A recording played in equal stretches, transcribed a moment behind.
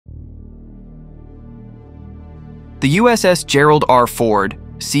The USS Gerald R. Ford,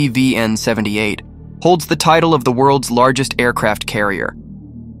 CVN-78, holds the title of the world's largest aircraft carrier.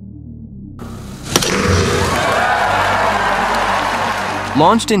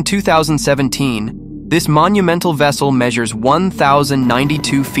 Launched in 2017, this monumental vessel measures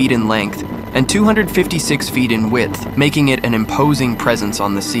 1,092 feet in length and 256 feet in width, making it an imposing presence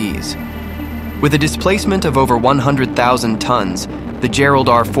on the seas. With a displacement of over 100,000 tons, the Gerald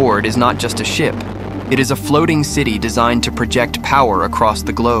R. Ford is not just a ship. It is a floating city designed to project power across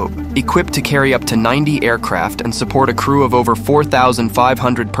the globe. Equipped to carry up to 90 aircraft and support a crew of over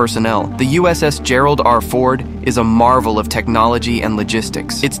 4,500 personnel, the USS Gerald R. Ford is a marvel of technology and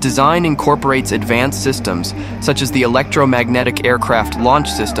logistics. Its design incorporates advanced systems, such as the Electromagnetic Aircraft Launch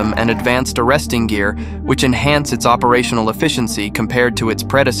System and advanced arresting gear, which enhance its operational efficiency compared to its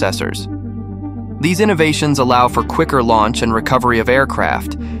predecessors. These innovations allow for quicker launch and recovery of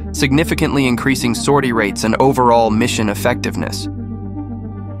aircraft, significantly increasing sortie rates and overall mission effectiveness.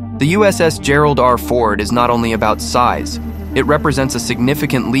 The USS Gerald R. Ford is not only about size, it represents a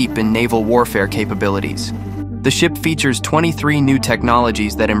significant leap in naval warfare capabilities. The ship features 23 new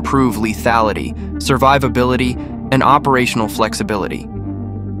technologies that improve lethality, survivability, and operational flexibility.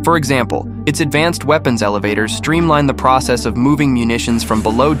 For example, its advanced weapons elevators streamline the process of moving munitions from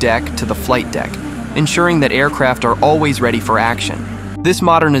below deck to the flight deck, ensuring that aircraft are always ready for action. This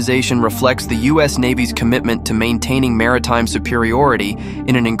modernization reflects the U.S. Navy's commitment to maintaining maritime superiority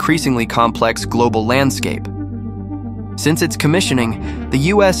in an increasingly complex global landscape. Since its commissioning, the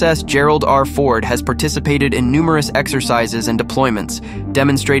USS Gerald R. Ford has participated in numerous exercises and deployments,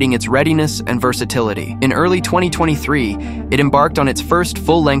 demonstrating its readiness and versatility. In early 2023, it embarked on its first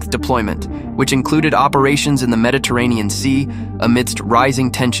full-length deployment, which included operations in the Mediterranean Sea amidst rising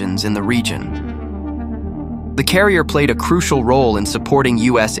tensions in the region. The carrier played a crucial role in supporting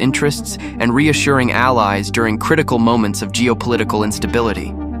U.S. interests and reassuring allies during critical moments of geopolitical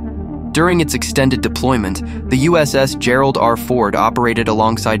instability. During its extended deployment, the USS Gerald R. Ford operated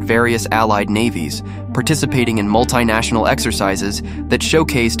alongside various allied navies, participating in multinational exercises that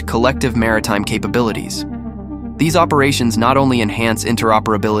showcased collective maritime capabilities. These operations not only enhance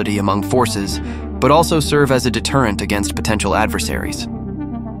interoperability among forces, but also serve as a deterrent against potential adversaries.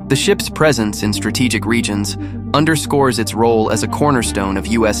 The ship's presence in strategic regions underscores its role as a cornerstone of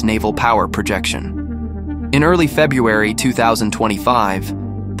U.S. naval power projection. In early February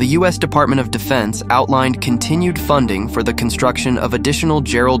 2025, the U.S. Department of Defense outlined continued funding for the construction of additional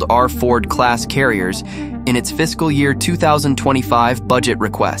Gerald R. Ford-class carriers in its fiscal year 2025 budget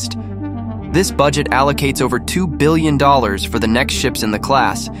request. This budget allocates over $2 billion for the next ships in the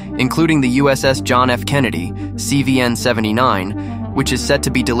class, including the USS John F. Kennedy, CVN-79, which is set to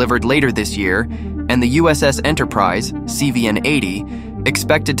be delivered later this year, and the USS Enterprise, CVN-80,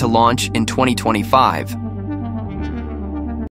 expected to launch in 2025.